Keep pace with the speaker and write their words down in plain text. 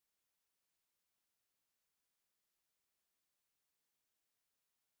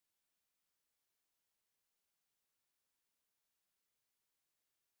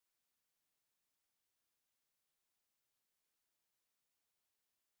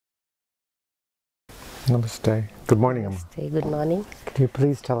Namaste. Good morning, Amma. Namaste. Good morning. Can you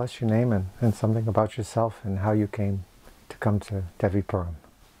please tell us your name and something about yourself and how you came to come to Devipuram?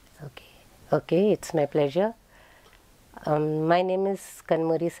 Okay, it's my pleasure. My name is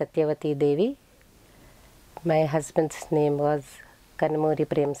Kanmuri Satyavati Devi. My husband's name was Kanmuri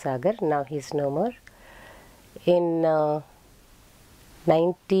Prem Sagar. Now he's no more. In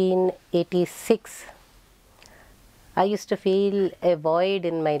 1986, I used to feel a void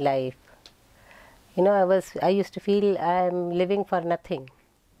in my life. I used to feel I'm living for nothing.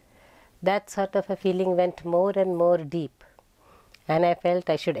 That sort of a feeling went more and more deep. And I felt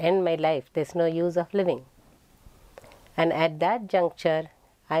I should end my life. There's no use of living. And at that juncture,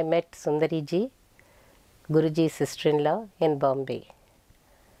 I met Sundariji, Guruji's sister-in-law in Bombay.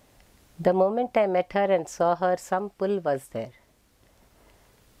 The moment I met her and saw her, some pull was there.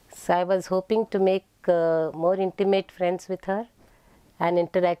 So I was hoping to make more intimate friends with her and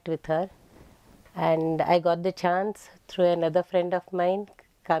interact with her. And I got the chance through another friend of mine,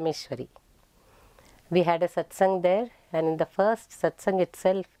 Kameshwari. We had a satsang there, and in the first satsang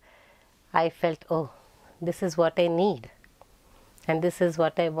itself, I felt, oh, this is what I need, and this is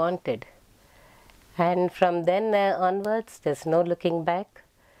what I wanted. And from then onwards, there's no looking back.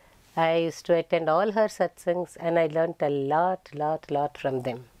 I used to attend all her satsangs, and I learnt a lot from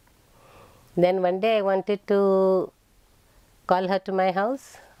them. Then one day I wanted to call her to my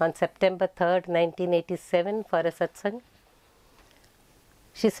house on September 3rd, 1987 for a satsang.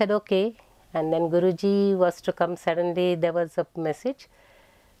 She said, okay. And then Guruji was to come suddenly. There was a message.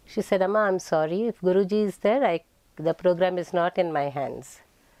 She said, Amma, I'm sorry. If Guruji is there, the program is not in my hands.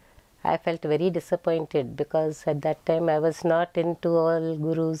 I felt very disappointed because at that time I was not into all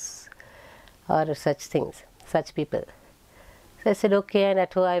gurus or such things, such people. So I said, okay. And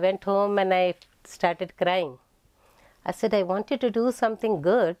I went home and I started crying. I said, I wanted to do something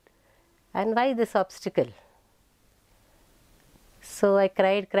good, and why this obstacle? So I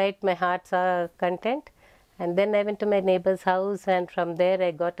cried, my heart's content, and then I went to my neighbor's house, and from there I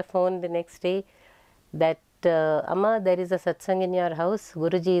got a phone the next day that, Amma, there is a satsang in your house,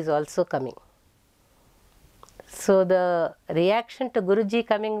 Guruji is also coming. So the reaction to Guruji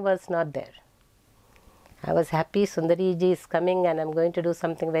coming was not there. I was happy Sundariji is coming and I'm going to do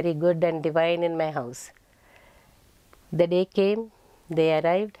something very good and divine in my house. The day came, they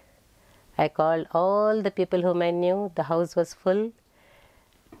arrived. I called all the people whom I knew. The house was full.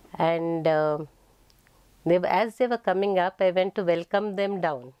 And as they were coming up, I went to welcome them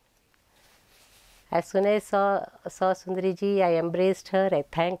down. As soon as I saw Sundariji, I embraced her. I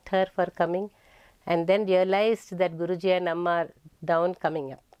thanked her for coming. And then realized that Guruji and Amma are down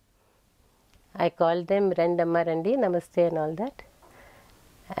coming up. I called them, Randamma Randi, Namaste and all that.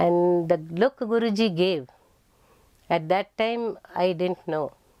 And the look Guruji gave, at that time, I didn't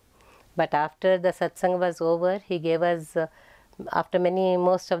know. But after the satsang was over, he gave us, after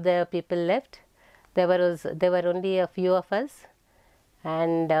most of the people left, there were only a few of us,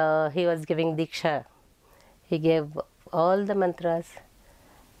 and he was giving Diksha. He gave all the mantras,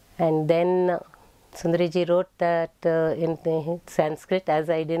 and then Sundariji wrote that in Sanskrit, as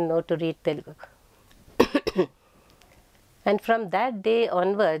I didn't know to read Telugu. And from that day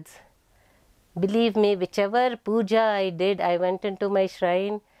onwards, believe me, whichever puja I did, I went into my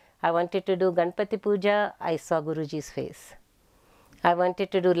shrine. I wanted to do Ganpati puja, I saw Guruji's face. I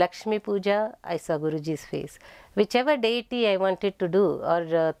wanted to do Lakshmi puja, I saw Guruji's face. Whichever deity I wanted to do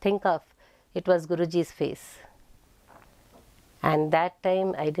or think of, it was Guruji's face. And that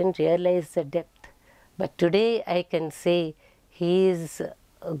time I didn't realize the depth. But today I can say he is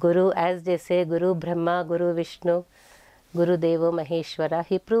Guru, as they say, Guru Brahma, Guru Vishnu, Guru Devo Maheshwara.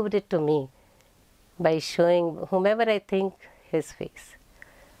 He proved it to me by showing whomever I think his face.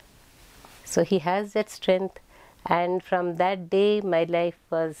 So he has that strength, and from that day my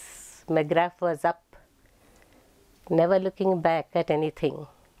graph was up, never looking back at anything.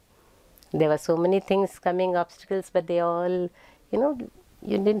 There were so many things coming, obstacles, but they all, you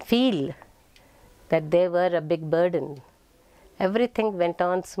didn't feel that they were a big burden. Everything went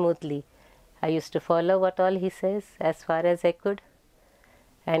on smoothly. I used to follow what all he says as far as I could,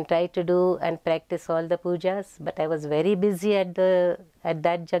 and try to do and practice all the pujas, but I was very busy at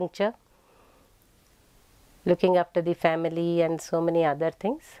that juncture, looking after the family and so many other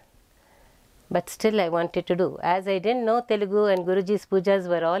things. But still I wanted to do. As I didn't know Telugu and Guruji's pujas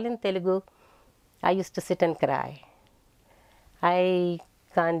were all in Telugu, I used to sit and cry. I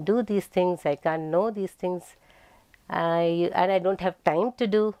can't do these things, I can't know these things, and I don't have time to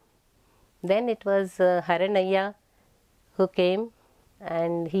do. Then it was Haranayya who came,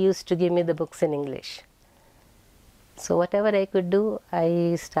 and he used to give me the books in English. So whatever I could do,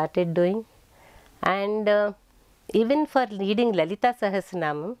 I started doing. And even for reading Lalita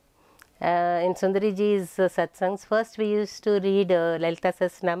Sahasranamam, in Sundariji's satsangs, first we used to read Lalita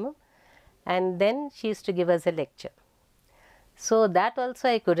Sahasranamam, and then she used to give us a lecture. So that also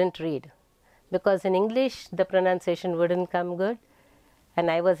I couldn't read, because in English the pronunciation wouldn't come good, and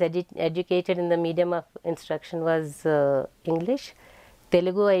I was educated in the medium of instruction was English.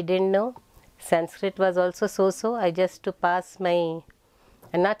 Telugu I didn't know. Sanskrit was also so-so. I just to pass my,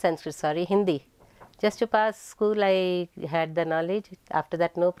 not Sanskrit, sorry, Hindi. Just to pass school I had the knowledge. After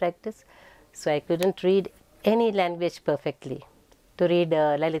that no practice. So I couldn't read any language perfectly to read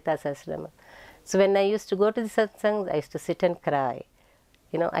Lalita Sahasranamam. So when I used to go to the satsangs, I used to sit and cry.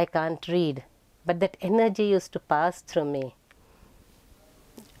 You know, I can't read. But that energy used to pass through me.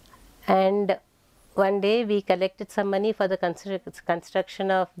 And one day we collected some money for the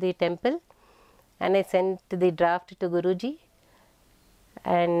construction of the temple, and I sent the draft to Guruji,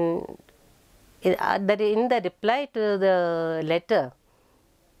 and in the reply to the letter,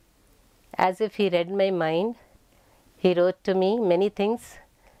 as if he read my mind, he wrote to me many things.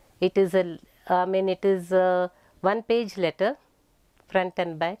 It is a one-page letter, front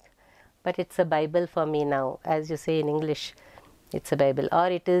and back, but it's a Bible for me now, as you say in English. It's a Bible, or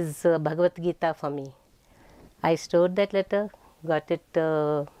it is Bhagavad Gita for me. I stored that letter, got it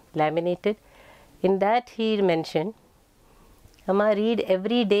laminated. In that he mentioned, Amma, read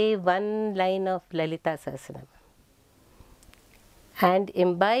every day one line of Lalita Sahasranamam and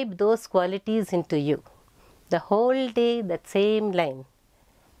imbibe those qualities into you. The whole day that same line,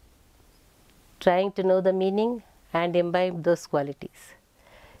 trying to know the meaning and imbibe those qualities.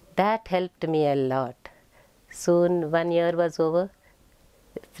 That helped me a lot. Soon 1 year was over,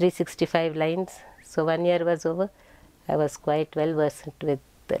 365 lines. So 1 year was over. I was quite well versed with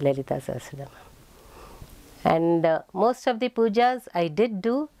Lalita Sahasranamam. And most of the pujas I did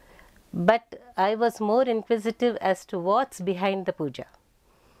do, but I was more inquisitive as to what's behind the puja.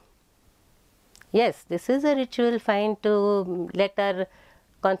 Yes, this is a ritual, fine, to let our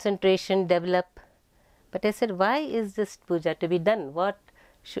concentration develop. But I said, why is this puja to be done? What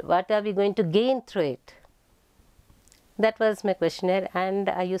are we going to gain through it? That was my questionnaire, and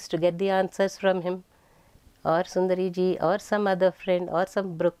I used to get the answers from him, or Sundariji, or some other friend, or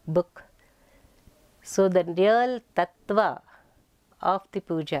some book. So the real tattva of the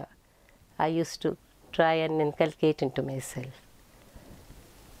puja, I used to try and inculcate into myself.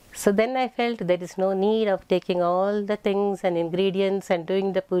 So then I felt there is no need of taking all the things and ingredients and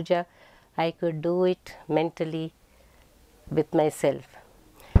doing the puja. I could do it mentally with myself.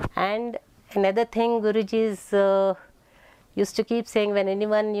 And another thing, Guruji's used to keep saying, when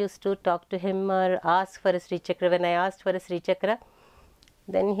anyone used to talk to him or ask for a Sri Chakra, when I asked for a Sri Chakra,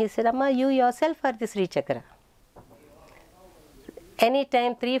 then he said, Amma, you yourself are the Sri Chakra.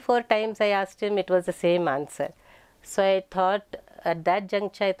 Anytime, 3-4 times I asked him, it was the same answer. So I thought, at that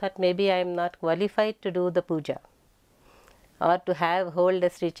juncture, I thought maybe I am not qualified to do the puja or to hold a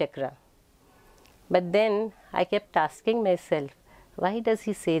Sri Chakra. But then I kept asking myself, why does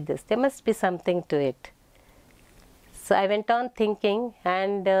he say this? There must be something to it. So I went on thinking,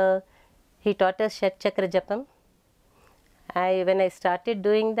 and he taught us Shat Chakra Japam. When I started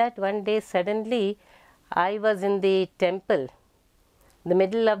doing that, one day suddenly I was in the temple, the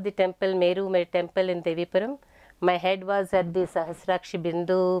middle of the temple, Meru temple in Devipuram. My head was at the Sahasrakshi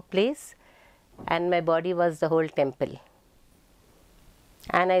Bindu place, and my body was the whole temple.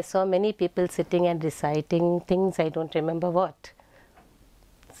 And I saw many people sitting and reciting things, I don't remember what.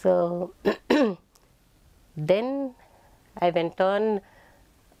 So then I went on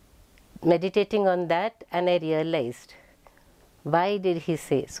meditating on that, and I realized, why did he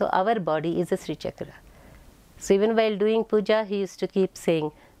say? So our body is a Sri Chakra. So even while doing puja, he used to keep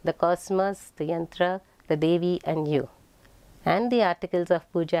saying, the cosmos, the yantra, the Devi and you. And the articles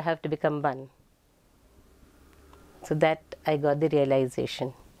of puja have to become one. So that I got the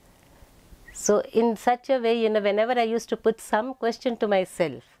realization. So in such a way, whenever I used to put some question to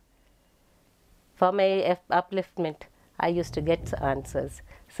myself for my upliftment, I used to get answers.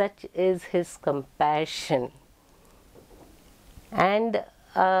 Such is his compassion. And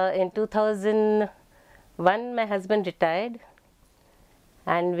in 2001, my husband retired,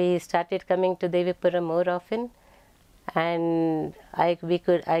 and we started coming to Devipuram more often. And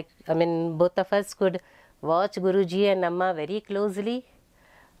both of us could watch Guruji and Amma very closely.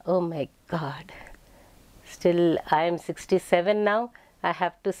 Oh my God! Still, I am 67 now. I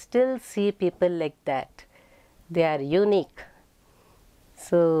have to still see people like that. They are unique.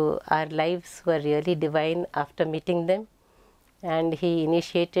 So our lives were really divine after meeting them. And he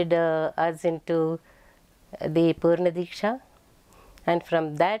initiated us into the Purna Diksha. And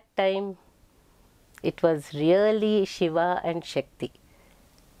from that time, it was really Shiva and Shakti.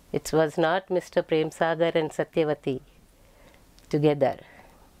 It was not Mr. Prem Sagar and Satyavati together.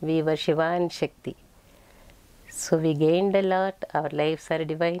 We were Shiva and Shakti. So we gained a lot. Our lives are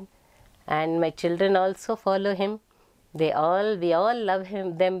divine. And my children also follow him. We all love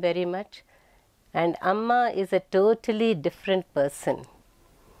them very much. And Amma is a totally different person.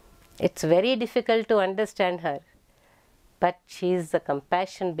 It's very difficult to understand her, but she is the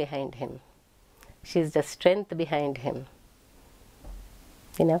compassion behind him. She is the strength behind him.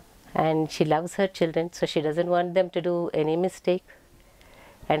 You know, and she loves her children, so she doesn't want them to do any mistake.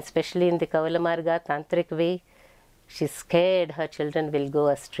 And especially in the Kavala Marga Tantric way, she's scared her children will go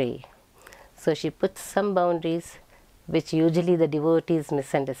astray. So she puts some boundaries which usually the devotees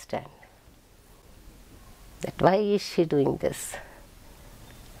misunderstand. That why is she doing this?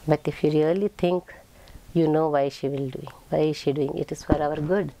 But if you really think, you know why she will do it. Why is she doing it? It is for our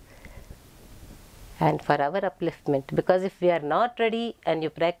good and for our upliftment. Because if we are not ready and you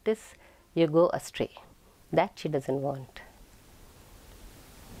practice, you go astray. That she doesn't want.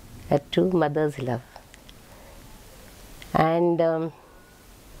 A true mother's love. And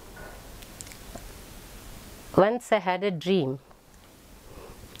once I had a dream.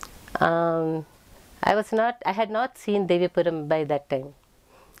 I had not seen Devipuram by that time.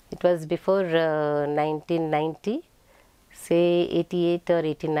 It was before 1990, say 88 or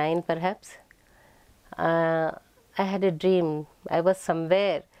 89 perhaps. I had a dream. I was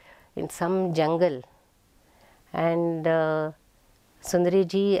somewhere in some jungle, and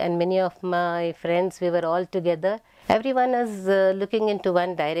Sundariji and many of my friends, we were all together. Everyone was looking into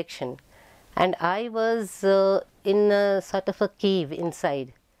one direction, and I was in a sort of a cave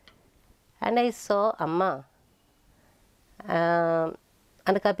inside, and I saw Amma.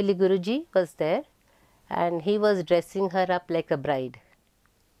 Anakapili Guruji was there, and he was dressing her up like a bride.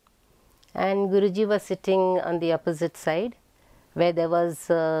 And Guruji was sitting on the opposite side, where there was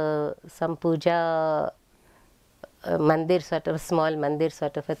some puja mandir, sort of a small mandir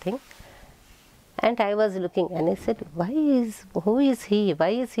sort of a thing. And I was looking, and I said, who is he? Why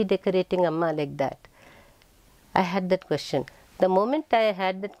is he decorating Amma like that? I had that question. The moment I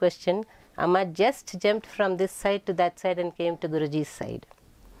had that question, Amma just jumped from this side to that side and came to Guruji's side.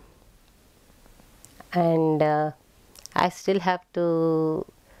 And I still have to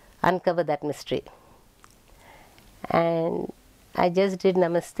uncover that mystery. And I just did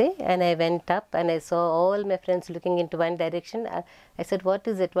namaste, and I went up and I saw all my friends looking into one direction. I said, what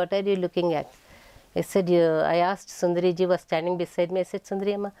is it? What are you looking at? I asked Sundariji was standing beside me. I said,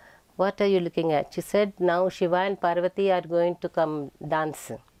 Sundari Amma, what are you looking at? She said, now Shiva and Parvati are going to come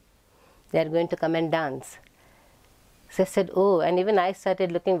dance. They are going to come and dance. So I said, oh, and even I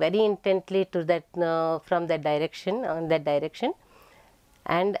started looking very intently to that from that direction, on that direction,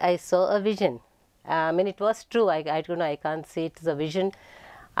 and I saw a vision. I mean, it was true. I don't know. I can't say it is a vision.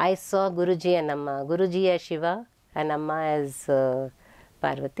 I saw Guruji and Amma. Guruji as Shiva and Amma as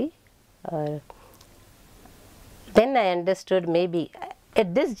Parvati. Then I understood, maybe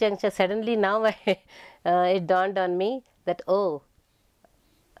at this juncture, suddenly now it dawned on me that, oh,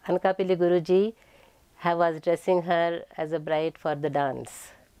 Anakapili Guruji was dressing her as a bride for the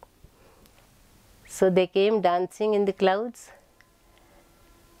dance. So they came dancing in the clouds,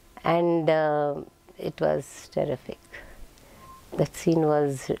 and it was terrific. That scene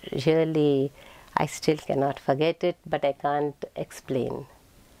was really, I still cannot forget it, but I can't explain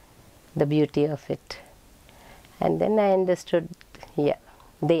the beauty of it. And then I understood, yeah,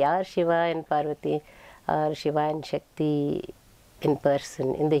 they are Shiva and Parvati, or Shiva and Shakti in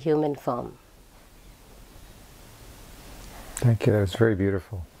person, in the human form. Thank you, that was very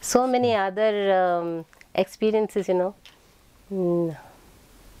beautiful. So many other experiences, you know,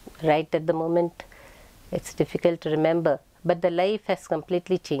 right at the moment it's difficult to remember, but the life has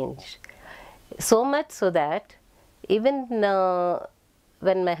completely changed. So much so that even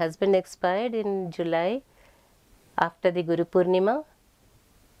when my husband expired in July, after the Guru Purnima,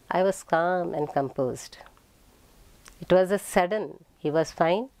 I was calm and composed. It was a sudden, he was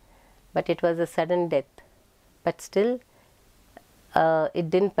fine, but it was a sudden death. But still, it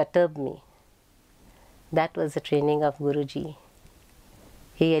didn't perturb me. That was the training of Guruji.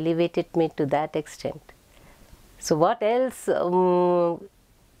 He elevated me to that extent. So what else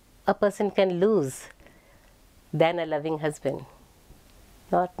a person can lose than a loving husband?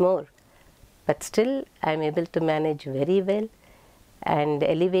 Not more. But still, I am able to manage very well and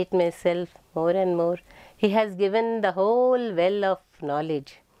elevate myself more and more. He has given the whole well of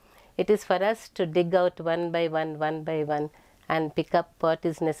knowledge. It is for us to dig out one by one, and pick up what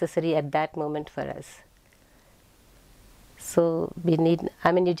is necessary at that moment for us. So we need,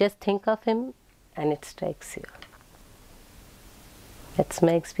 I mean, you just think of him and it strikes you. That's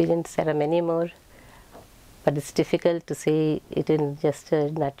my experience. There are many more, but it's difficult to say it in just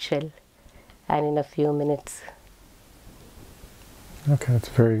a nutshell and in a few minutes. Okay, that's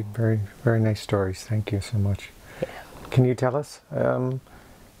very, very, very nice stories. Thank you so much. Yeah. Can you tell us,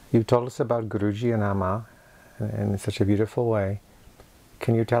 you told us about Guruji and Amma in such a beautiful way.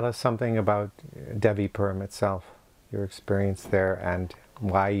 Can you tell us something about Devipuram itself, your experience there, and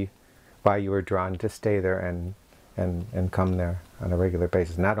why you were drawn to stay there and come there on a regular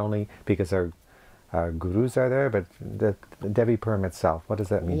basis? Not only because our gurus are there, but the Devipuram itself. What does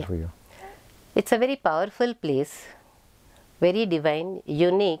that mean for you? It's a very powerful place, very divine,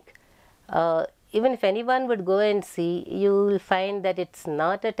 unique. Even if anyone would go and see, you will find that it's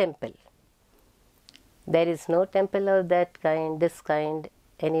not a temple. There is no temple of that kind, this kind,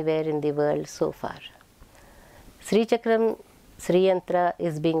 anywhere in the world so far. Sri Chakram, Sri Yantra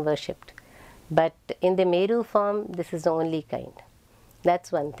is being worshipped. But in the Meru form, this is the only kind.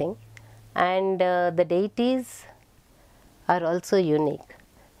 That's one thing. And the deities are also unique.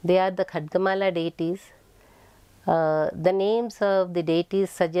 They are the Khadgamala deities. The names of the deities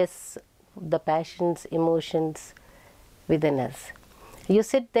suggest the passions, emotions within us. You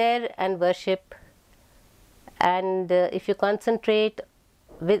sit there and worship, and if you concentrate,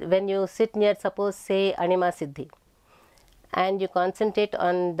 when you sit near, suppose say Anima Siddhi, and you concentrate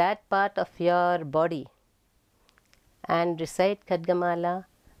on that part of your body and recite Khadgamala,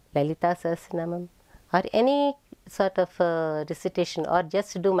 Lalita Sahasranamam, or any sort of recitation, or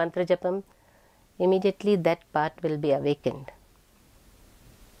just do mantra japam, immediately that part will be awakened.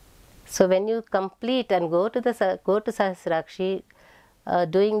 So when you complete and go to Sahasrakshi,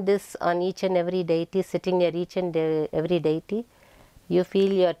 doing this on each and every deity, sitting near each and every deity, you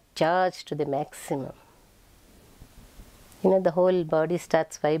feel you are charged to the maximum. You know, the whole body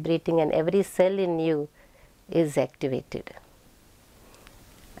starts vibrating and every cell in you is activated.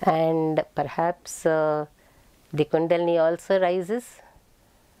 And perhaps the Kundalini also rises.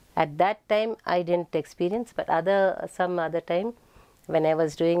 At that time I didn't experience, but some other time when I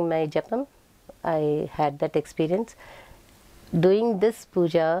was doing my japam, I had that experience. Doing this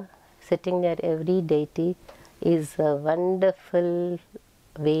puja, sitting near every deity, is a wonderful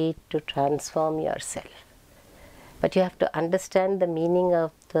way to transform yourself. But you have to understand the meaning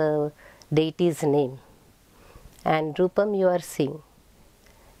of the deity's name. And Rupam you are seeing.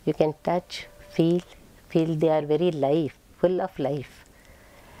 You can touch, feel they are very life, full of life.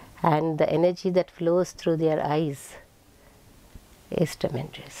 And the energy that flows through their eyes is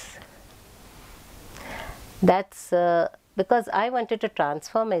tremendous. That's because I wanted to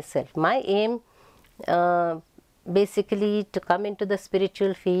transform myself. My aim basically to come into the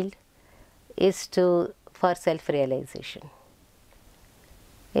spiritual field is for self-realization.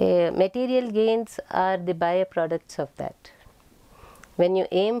 Material gains are the byproducts of that. When you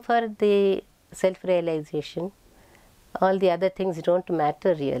aim for the self-realization, all the other things don't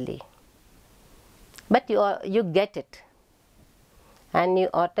matter really. But you get it. And you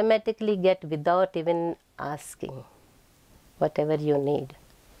automatically get without even asking whatever you need.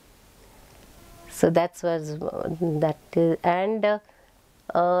 So that's that. And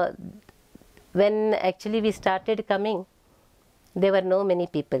when actually we started coming, there were no many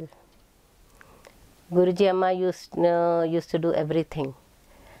people. Guruji Amma used to do everything.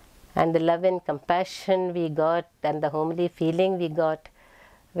 And the love and compassion we got and the homely feeling we got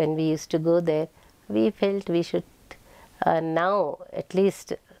when we used to go there, we felt we should now at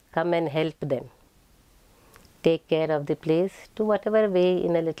least come and help them. Take care of the place to whatever way,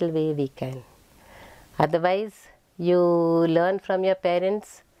 in a little way we can. Otherwise, you learn from your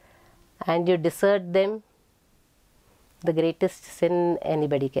parents and you desert them, the greatest sin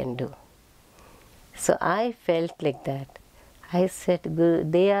anybody can do. So I felt like that. I said,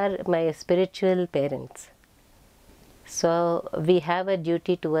 they are my spiritual parents. So we have a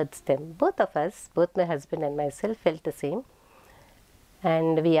duty towards them. Both of us, both my husband and myself, felt the same.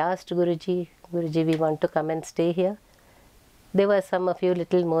 And we asked Guruji, we want to come and stay here. There were some of you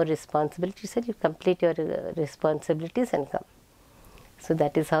little more responsibilities. He said, you complete your responsibilities and come. So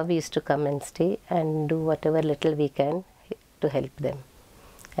that is how we used to come and stay and do whatever little we can to help them.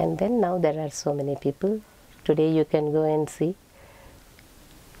 And then now there are so many people. Today you can go and see.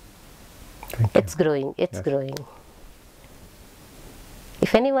 It's growing, it's growing.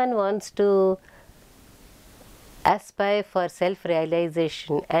 If anyone wants to aspire for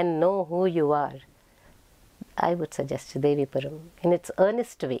self-realization and know who you are, I would suggest Devipuram in its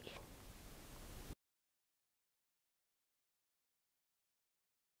earnest way.